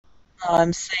Now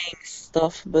I'm saying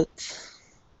stuff, but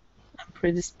I'm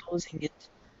predisposing it.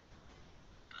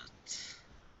 But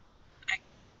I,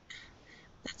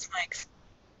 that's my ex.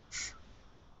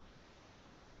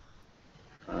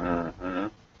 Hmm.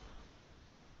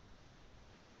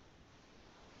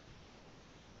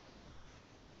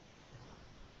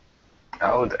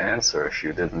 I would answer if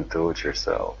you didn't do it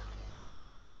yourself.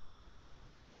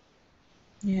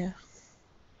 Yeah.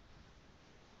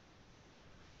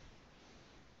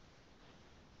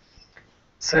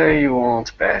 Say you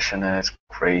want passionate,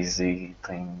 crazy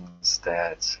things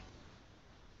that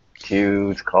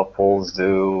cute couples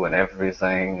do and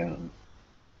everything and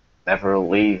never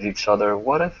leave each other.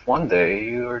 What if one day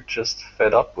you're just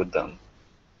fed up with them?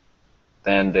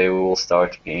 Then they will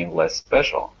start being less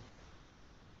special.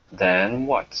 Then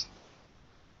what?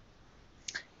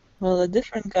 Well, a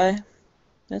different guy.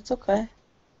 That's okay.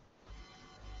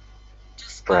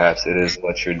 Just Perhaps it is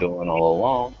what you're doing all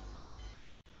along.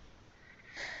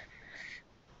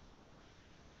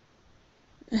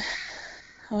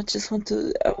 I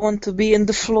want to be in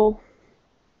the flow.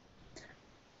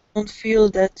 Don't feel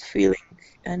that feeling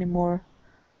anymore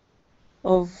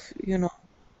of,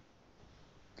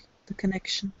 the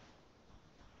connection.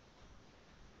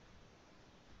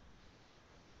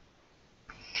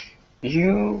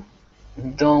 You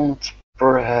don't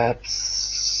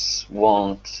perhaps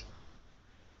want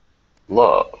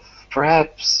love.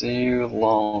 Perhaps you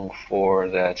long for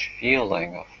that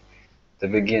feeling of the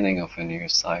beginning of a new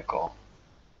cycle.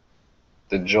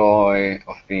 The joy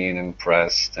of being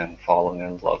impressed and falling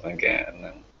in love again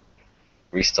and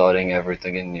restarting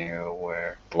everything anew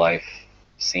where life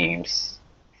seems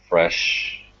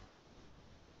fresh,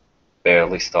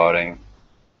 barely starting.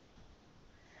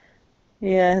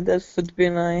 Yeah, that would be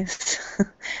nice.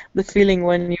 The feeling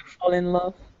when you fall in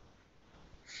love.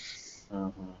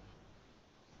 Mhm.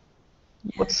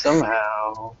 But Yeah.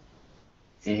 somehow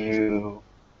you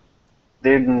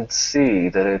didn't see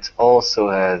that it also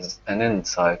has an end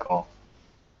cycle.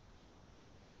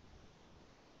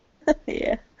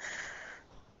 Yeah.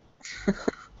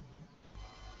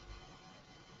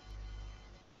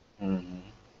 Mhm.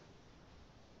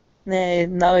 Nah,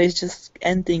 now it's just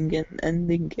ending and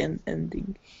ending and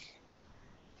ending.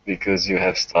 Because you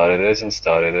have started it and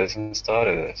started it and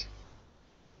started it.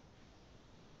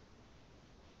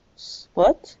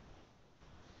 What?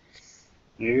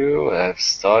 You have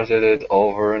started it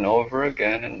over and over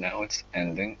again, and now it's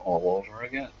ending all over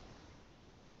again.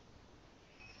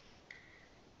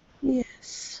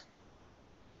 Yes.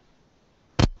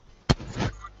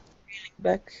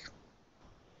 Back.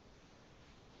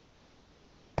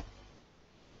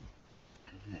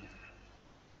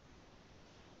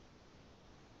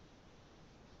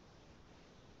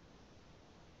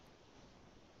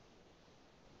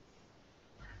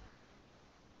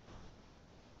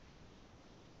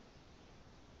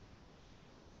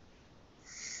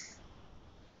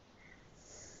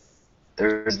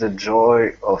 There's the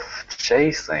joy of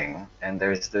chasing, and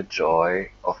there's the joy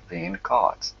of being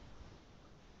caught.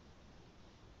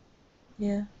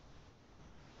 Yeah.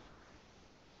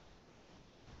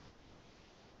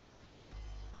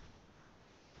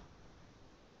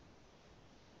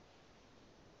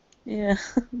 Yeah.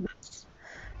 That's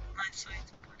a nice way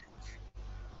to put it.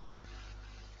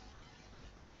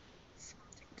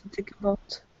 Something to think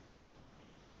about.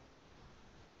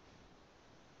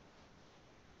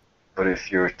 But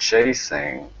if you're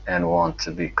chasing and want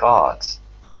to be caught,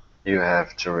 you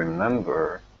have to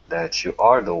remember that you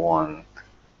are the one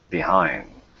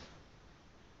behind.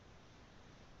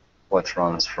 What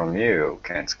runs from you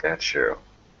can't catch you.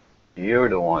 You're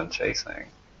the one chasing.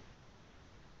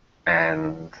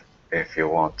 And if you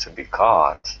want to be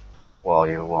caught while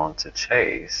you want to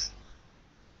chase,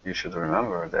 you should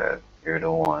remember that you're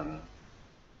the one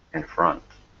in front.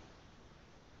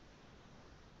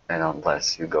 And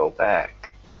unless you go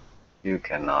back, you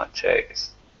cannot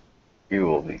chase. You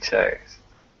will be chased.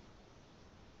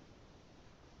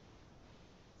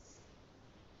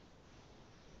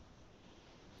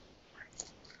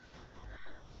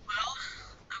 Well,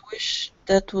 I wish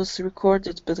that was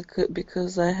recorded, but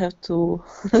because I have to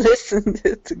listen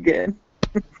to it again.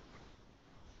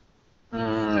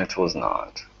 It was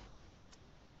not.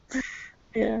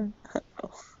 Yeah.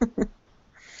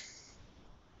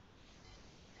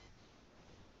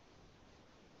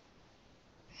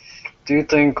 Do you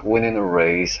think winning a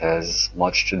race has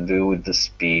much to do with the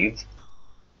speed?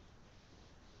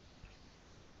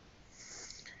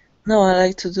 No, I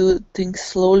like to do things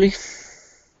slowly.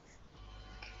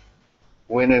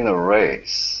 Winning a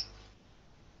race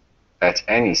at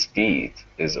any speed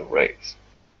is a race.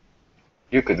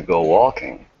 You could go Yeah.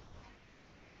 walking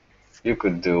You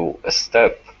could do a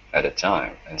step at a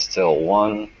time, and still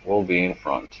one will be in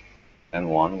front, and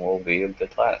one will be a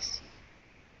bit last.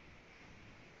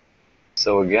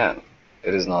 So again,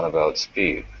 it is not about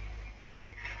speed.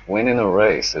 Winning a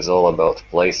race is all about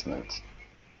placement.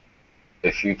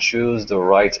 If you choose the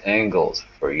right angles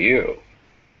for you,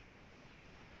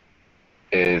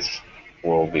 it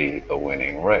will be a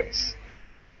winning race.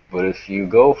 But if you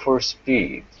go for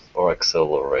speed or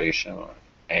acceleration or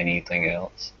anything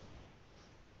else,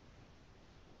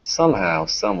 somehow,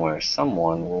 somewhere,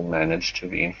 someone will manage to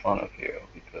be in front of you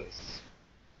because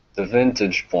the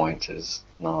vantage point is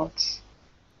not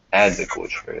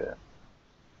adequate for you.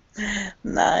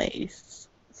 Nice.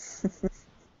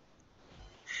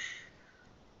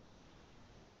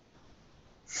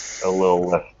 A little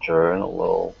left turn, a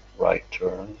little right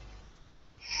turn.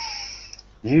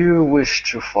 You wish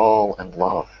to fall in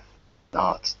love,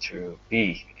 not to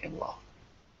be in love,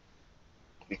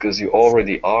 because you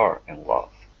already are in love.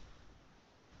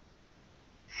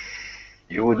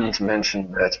 You wouldn't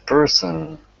mention that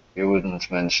person, you wouldn't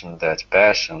mention that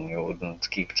passion, you wouldn't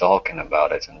keep talking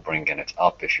about it and bringing it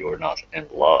up if you were not in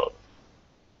love.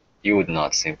 You would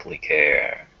not simply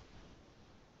care.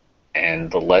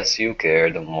 And the less you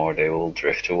care, the more they will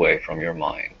drift away from your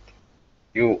mind.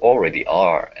 You already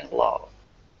are in love,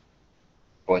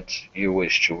 but you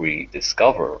wish to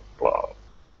rediscover love.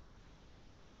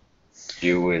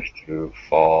 You wish to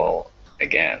fall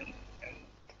again and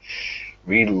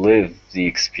relive the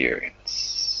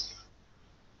experience.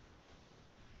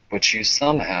 But you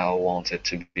somehow want it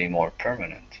to be more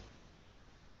permanent.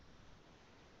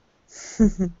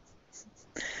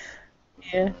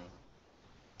 Yeah.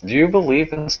 Do you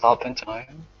believe in stopping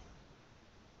time?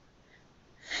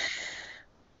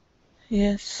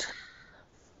 Yes.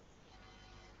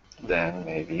 Then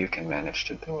maybe you can manage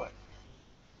to do it.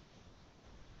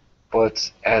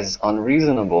 But as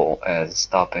unreasonable as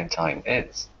stopping time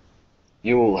is,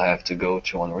 you will have to go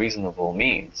to unreasonable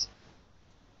means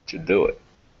to do it.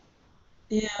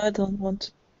 Yeah, I don't want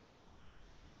to.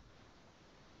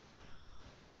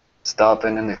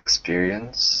 Stopping an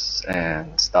experience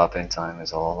and stopping time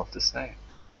is all of the same.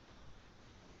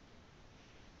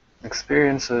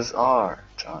 Experiences are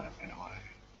time in a way.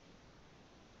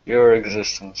 Your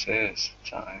existence is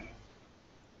time.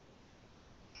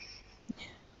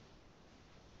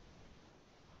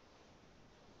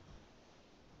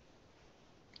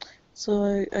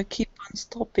 So I keep on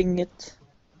stopping it.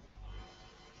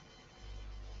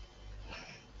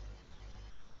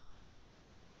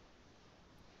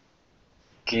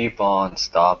 Keep on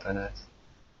stopping it.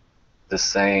 The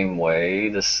same way,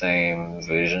 the same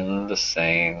vision, the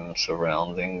same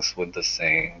surroundings with the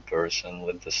same person,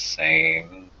 with the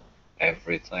same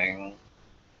everything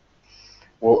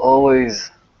will always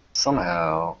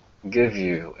somehow give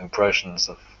you impressions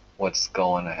of what's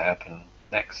going to happen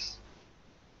next.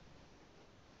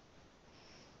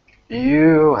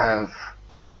 You have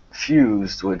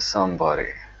fused with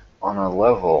somebody on a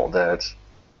level that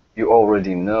you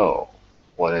already know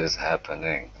what is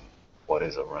happening, what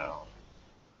is around.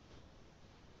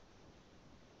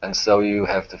 And so you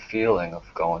have the feeling of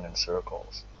going in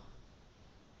circles.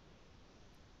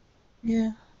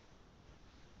 Yeah.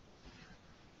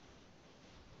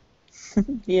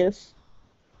 Yes.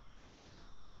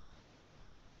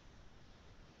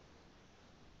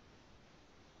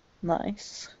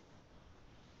 Nice.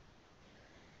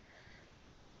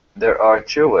 There are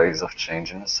two ways of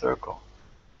changing a circle.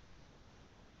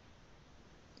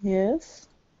 Yes.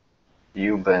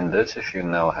 You bend it if you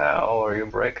know how, or you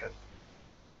break it.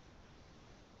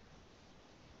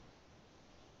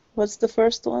 What's the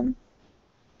first one?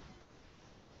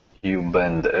 You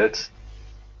bend it,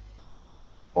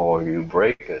 or you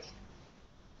break it.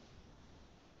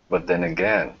 But then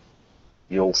again,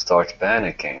 you'll start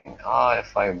panicking. Ah,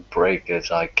 if I break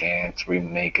it, I can't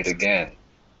remake it again.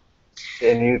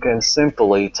 And you can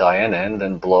simply tie an end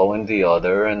and blow in the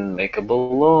other and make a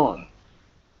balloon.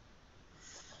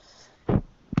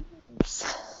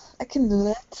 Oops. I can do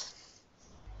that.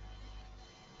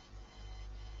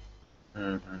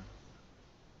 Mhm.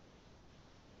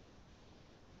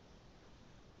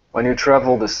 When you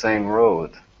travel the same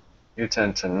road, you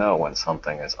tend to know when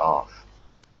something is off.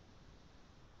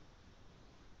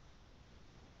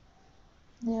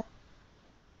 Yeah.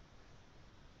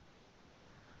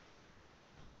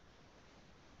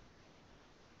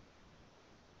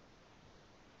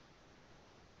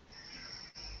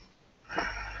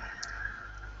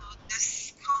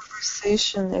 This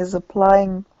conversation is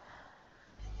applying,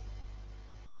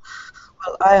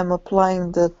 well, I am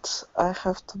applying that I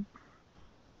have to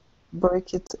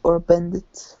break it or bend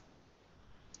it.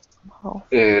 somehow.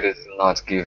 It is not given